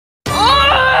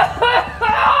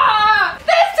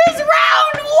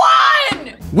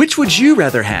Which would you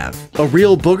rather have? A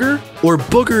real booger or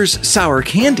Boogers sour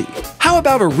candy? How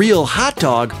about a real hot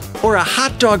dog or a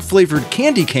hot dog flavored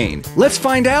candy cane? Let's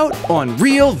find out on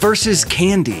Real versus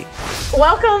Candy.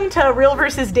 Welcome to Real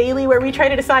versus Daily, where we try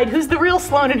to decide who's the real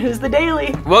Sloan and who's the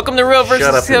Daily. Welcome to Real versus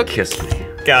Shut up Silk. and kiss me.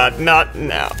 God, not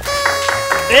now.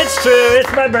 It's true,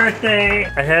 it's my birthday.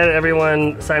 I had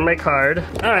everyone sign my card.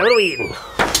 All right, what are we eating?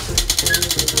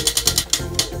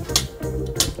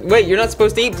 Wait, you're not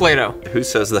supposed to eat Play-Doh. Who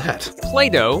says that?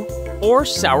 Play-Doh or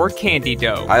sour candy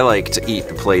dough? I like to eat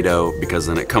the Play-Doh because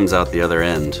then it comes out the other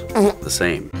end the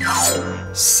same.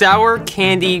 Sour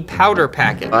candy powder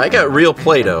packet. I got real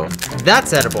Play-Doh.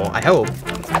 That's edible, I hope.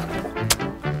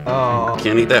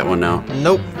 Can't eat that one now.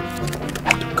 Nope.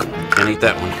 Can't eat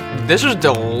that one. This is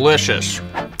delicious.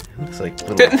 Looks like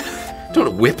little...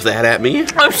 Don't whip that at me.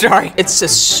 I'm sorry. It's a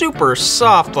super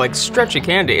soft, like stretchy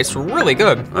candy. It's really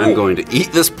good. I'm going to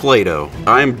eat this Play-Doh.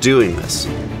 I'm doing this.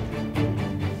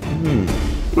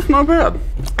 It's not bad.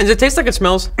 Does it taste like it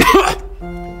smells?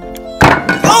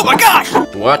 Oh my gosh!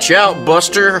 Watch out,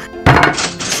 Buster.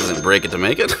 Doesn't break it to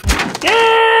make it.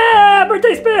 Yeah,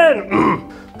 birthday spin.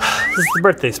 This is the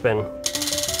birthday spin.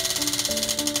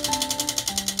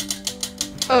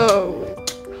 Oh.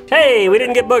 Hey, we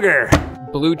didn't get booger.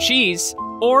 Blue cheese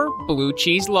or blue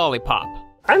cheese lollipop?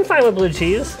 I'm fine with blue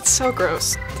cheese. It's so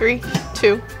gross. 3,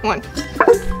 2, 1.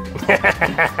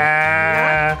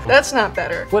 That's not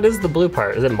better. What is the blue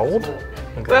part? Is it mold?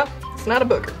 Okay. Well, it's not a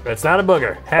booger. It's not a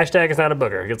booger. Hashtag it's not a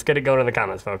booger. Let's get it going in the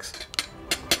comments, folks.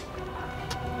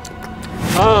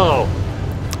 Oh.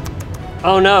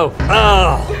 Oh no.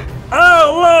 Oh.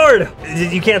 Oh Lord.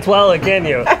 You can't swallow it, can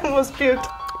you? I almost puked.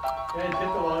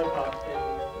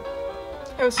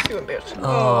 I was too embarrassed.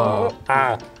 Oh.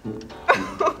 Ah.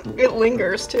 It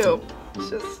lingers too. It's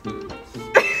just.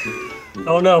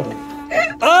 Oh no.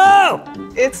 Oh!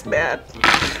 It's bad. I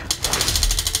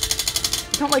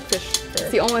don't like fish. It's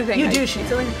the only thing. You I do,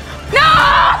 she's like. No!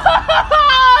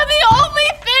 The only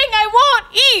thing I won't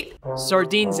eat!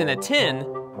 Sardines in a tin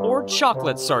or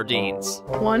chocolate sardines?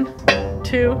 1,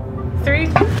 2, 3.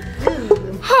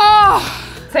 Oh,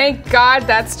 thank God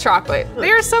that's chocolate.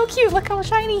 They are so cute. Look how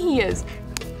shiny he is.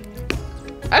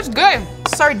 That's good.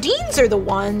 Sardines are the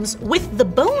ones with the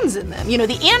bones in them. You know,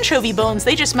 the anchovy bones,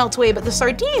 they just melt away, but the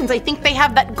sardines, I think they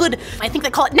have that good, I think they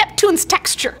call it Neptune's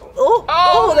texture.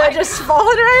 Oh, that just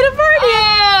fallen right apart.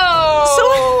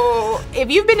 Oh. So, if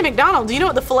you've been to McDonald's, you know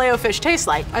what the Filet-O-Fish tastes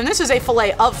like. And this is a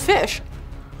fillet of fish.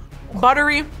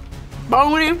 Buttery,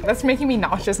 bony. That's making me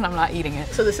nauseous and I'm not eating it.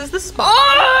 So this is the spot.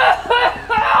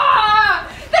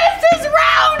 This is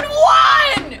round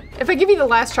 1! If I give you the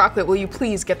last chocolate, will you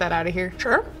please get that out of here?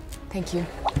 Sure. Thank you.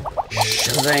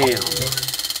 Shazam.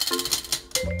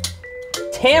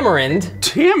 Tamarind.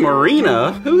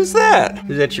 Tamarina? Who's that?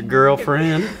 Is that your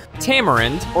girlfriend?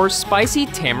 Tamarind or spicy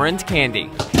tamarind candy?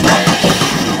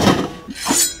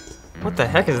 What the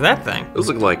heck is that thing? Those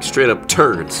look like straight up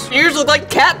turds. Yours look like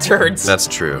cat turds. That's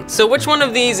true. So which one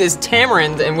of these is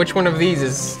tamarind and which one of these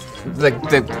is the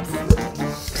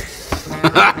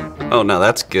Oh, no,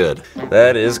 that's good.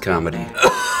 That is comedy.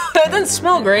 That doesn't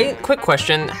smell great. Quick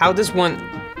question, how does one...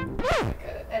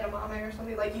 Edamame or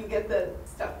something, like you get the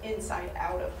stuff inside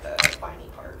out of the viney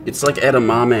part. It's like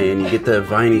edamame, and you get the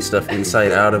viney stuff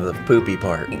inside out of the poopy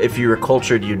part. If you were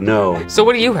cultured, you'd know. So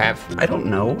what do you have? I don't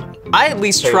know. I at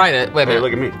least tried it. Wait a Hey,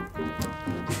 minute.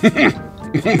 look at me.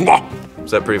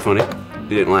 Is that pretty funny? You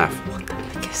didn't laugh. What the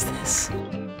heck is this?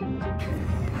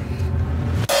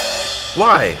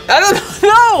 Why? I don't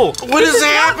know! What is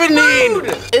happening?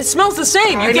 It smells the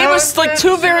same. You I gave know us like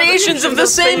 2 variations of the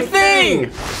same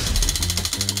thing.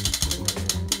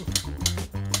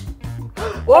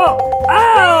 Whoa!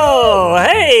 Oh!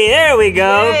 Hey, there we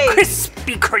go. Hey.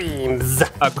 Krispy Kremes.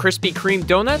 A Krispy Kreme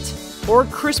donut or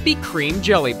Krispy Kreme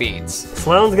jelly beans?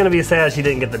 Sloan's gonna be sad she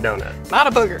didn't get the donut. Not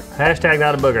a booger. Hashtag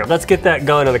not a booger. Let's get that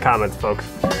going in the comments, folks.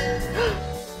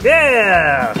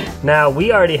 Yeah! Now,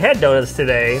 we already had donuts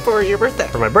today For your birthday.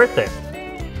 for my birthday.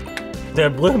 The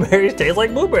blueberries taste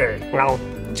like blueberries. Well,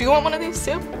 Do you want one of these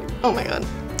too? Oh my God.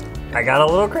 I got a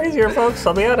little crazier, folks,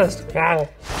 I'll be honest. Yeah.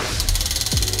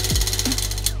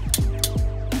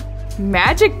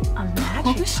 Magic. A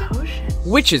magic potion.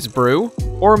 Witch's brew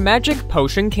or magic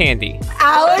potion candy?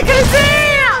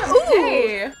 Alakazam! Ooh.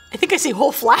 Hey. I think I see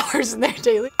whole flowers in there,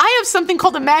 Daily. I have something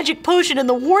called a magic potion, and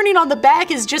the warning on the back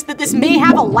is just that this may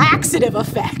have a laxative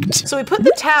effect. So we put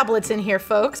the tablets in here,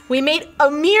 folks. We made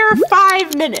a mere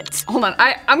 5 minutes. Hold on,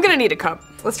 I'm gonna need a cup.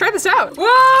 Let's try this out.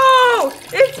 Whoa!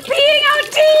 It's peeing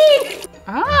out tea!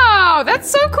 Oh, that's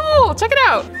so cool. Check it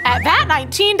out. At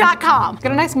that19.com.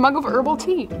 Got a nice mug of herbal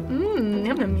tea. Mmm,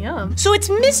 Yum, yum, yum. So it's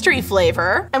mystery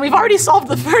flavor, and we've already solved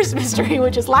the first mystery,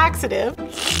 which is laxative.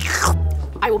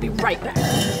 I will be right back.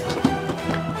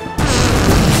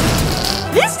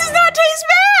 This does not taste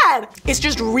bad. It's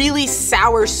just really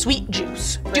sour sweet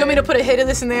juice. Do you want me to put a hit of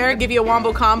this in there? Give you a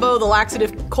wombo combo, the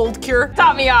laxative cold cure?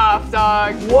 Top me off,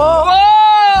 dog. Whoa.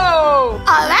 Whoa!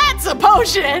 That's a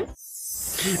potion.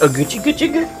 A good.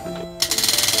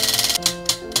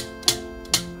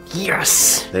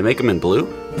 Yes! They make them in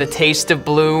blue? The taste of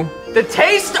blue. The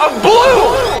taste of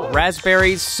blue!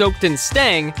 Raspberries soaked in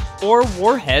Stang or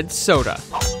Warhead soda.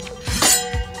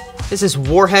 This is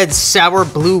Warhead Sour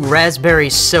Blue Raspberry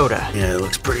Soda. Yeah, it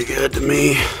looks pretty good to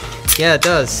me. Yeah, it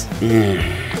does. Woo!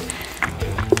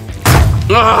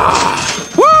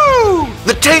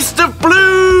 The taste of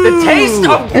blue! The taste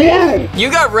of blue!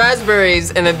 You got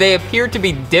raspberries, and they appear to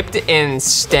be dipped in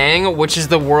Stang, which is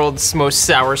the world's most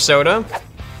sour soda.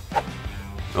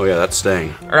 Oh yeah, that's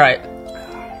staying. All right.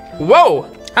 Whoa!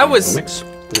 How was... A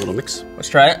little mix. Let's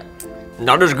try it.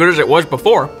 Not as good as it was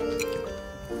before.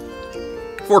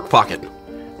 Fork pocket.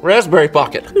 Raspberry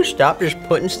pocket. You stop just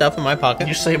putting stuff in my pocket.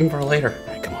 You save them for later.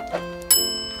 All right, come on.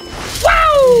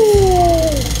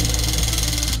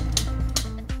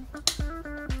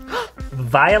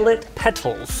 Violet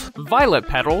Petals. Violet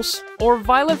Petals or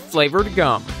violet flavored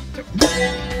gum.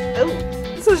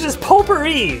 This is just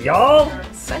potpourri, y'all.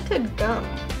 Scented gum.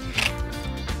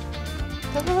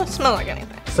 Doesn't smell like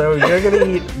anything. So you're gonna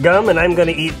eat gum and I'm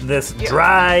gonna eat this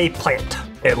dry plant.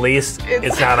 At least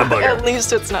it's not a booger. At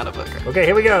least it's not a booger. Okay,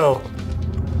 here we go.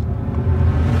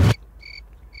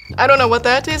 I don't know what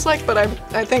that tastes like, but I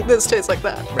think this tastes like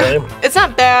that. Really? It's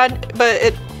not bad, but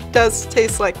it does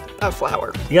taste like a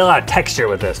flower. You get a lot of texture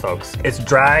with this, folks. It's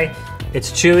dry, it's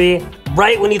chewy.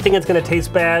 Right when you think it's gonna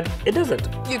taste bad, it doesn't.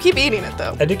 You keep eating it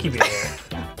though. I do keep eating it.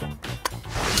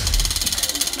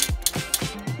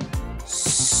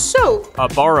 Soap. A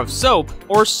bar of soap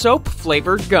or soap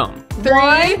flavored gum.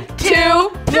 3, 2,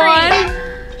 1.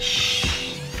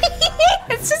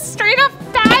 It's just straight up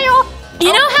dial.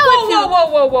 You know how it feels?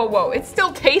 Whoa. It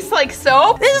still tastes like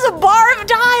soap? This is a bar of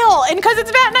dial, and because it's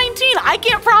about 19, I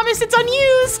can't promise it's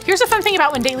unused. Here's a fun thing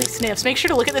about when Daily sniffs. Make sure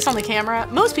to look at this on the camera.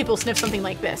 Most people sniff something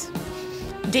like this.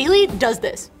 Daily does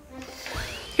this.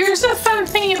 Here's a fun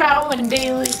thing about when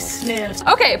Daily sniffs.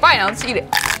 Okay, fine, let's eat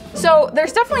it. So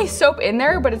there's definitely soap in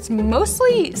there, but it's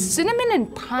mostly cinnamon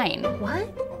and pine. What?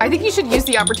 I think you should use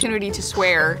the opportunity to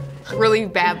swear really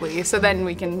badly, so then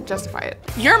we can justify it.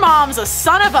 Your mom's a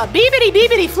son of a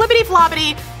beepity flippity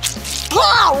floppity.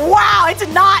 Oh, wow, it's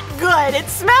not good. It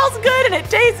smells good and it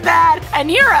tastes bad,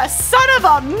 and you're a son of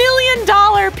a $1 million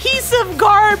piece of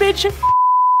garbage.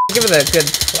 Give it a good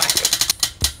whack.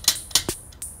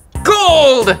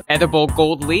 Gold! Edible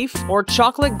gold leaf or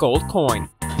chocolate gold coin.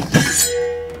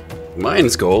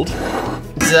 Mine's gold.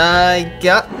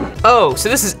 Oh, so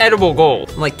this is edible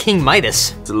gold. I'm like King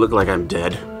Midas. Does it look like I'm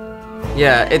dead?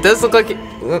 Yeah, it does look like it.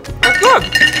 Look.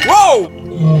 Whoa!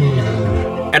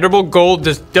 Edible gold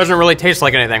doesn't really taste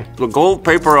like anything. The gold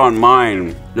paper on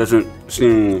mine doesn't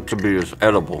seem to be as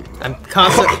edible. I'm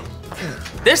constant.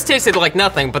 This tasted like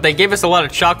nothing, but they gave us a lot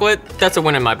of chocolate. That's a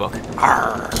win in my book.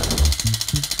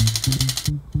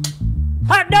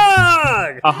 Hot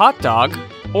dog! A hot dog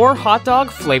or hot dog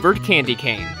flavored candy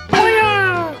cane.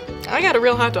 I got a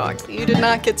real hot dog. You did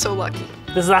not get so lucky.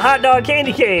 This is a hot dog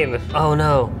candy cane. Oh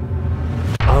no.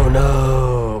 Oh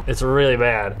no. It's really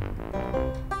bad.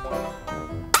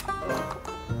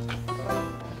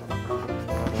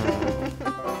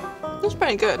 It's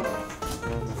pretty good.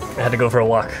 I had to go for a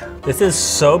walk. This is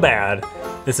so bad.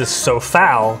 This is so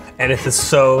foul, and this is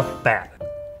so bad.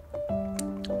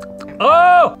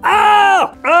 Oh!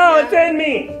 Oh! Oh, it's in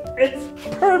me! It's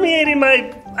permeating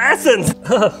my essence.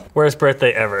 Worst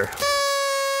birthday ever.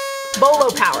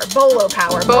 Bolo power, bolo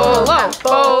power, Bolo.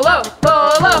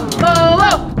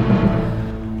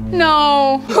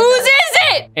 No. Whose is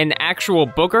it? An actual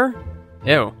booger?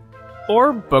 Ew.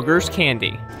 Or Boogers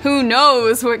candy. Who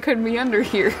knows what could be under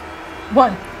here?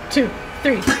 1, 2,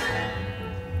 3.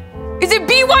 Is it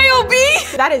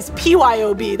BYOB? That is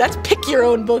PYOB. That's pick your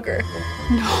own booger.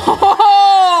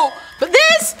 No. But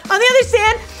this, on the other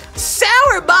hand,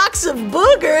 sour box of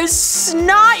boogers,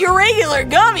 not your regular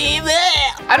gummy.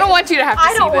 Blech. I don't want you to have to see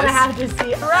I don't want to this. have to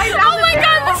see it. Right? Oh my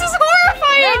god, this is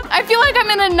horrifying! I feel like I'm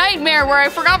in a nightmare where I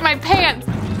forgot my pants.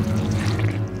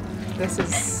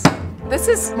 This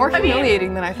is more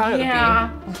humiliating than I thought it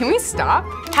would be. Can we stop?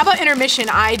 How about intermission?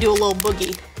 I do a little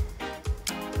boogie.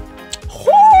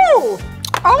 Whoo!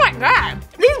 Oh my god,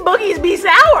 these boogies be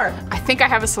sour. I think I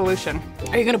have a solution.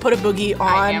 Are you gonna put a boogie on?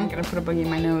 I am gonna put a boogie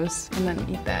in my nose and then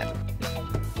eat that.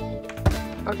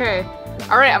 Okay,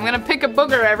 All right, I'm gonna pick a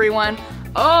booger, everyone.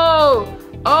 Oh,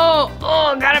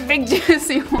 got a big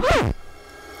juicy one.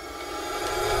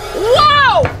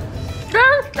 Whoa!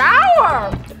 They're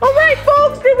sour! All right,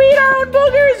 folks, did we eat our own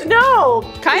boogers? No.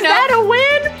 Kind of. Is that a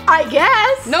win? I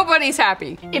guess. Nobody's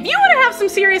happy. If you want to have some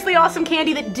seriously awesome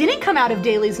candy that didn't come out of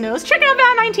Daly's nose, check out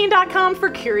VAT19.com for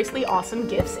curiously awesome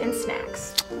gifts and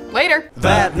snacks. Later.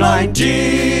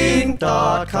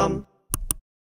 VAT19.com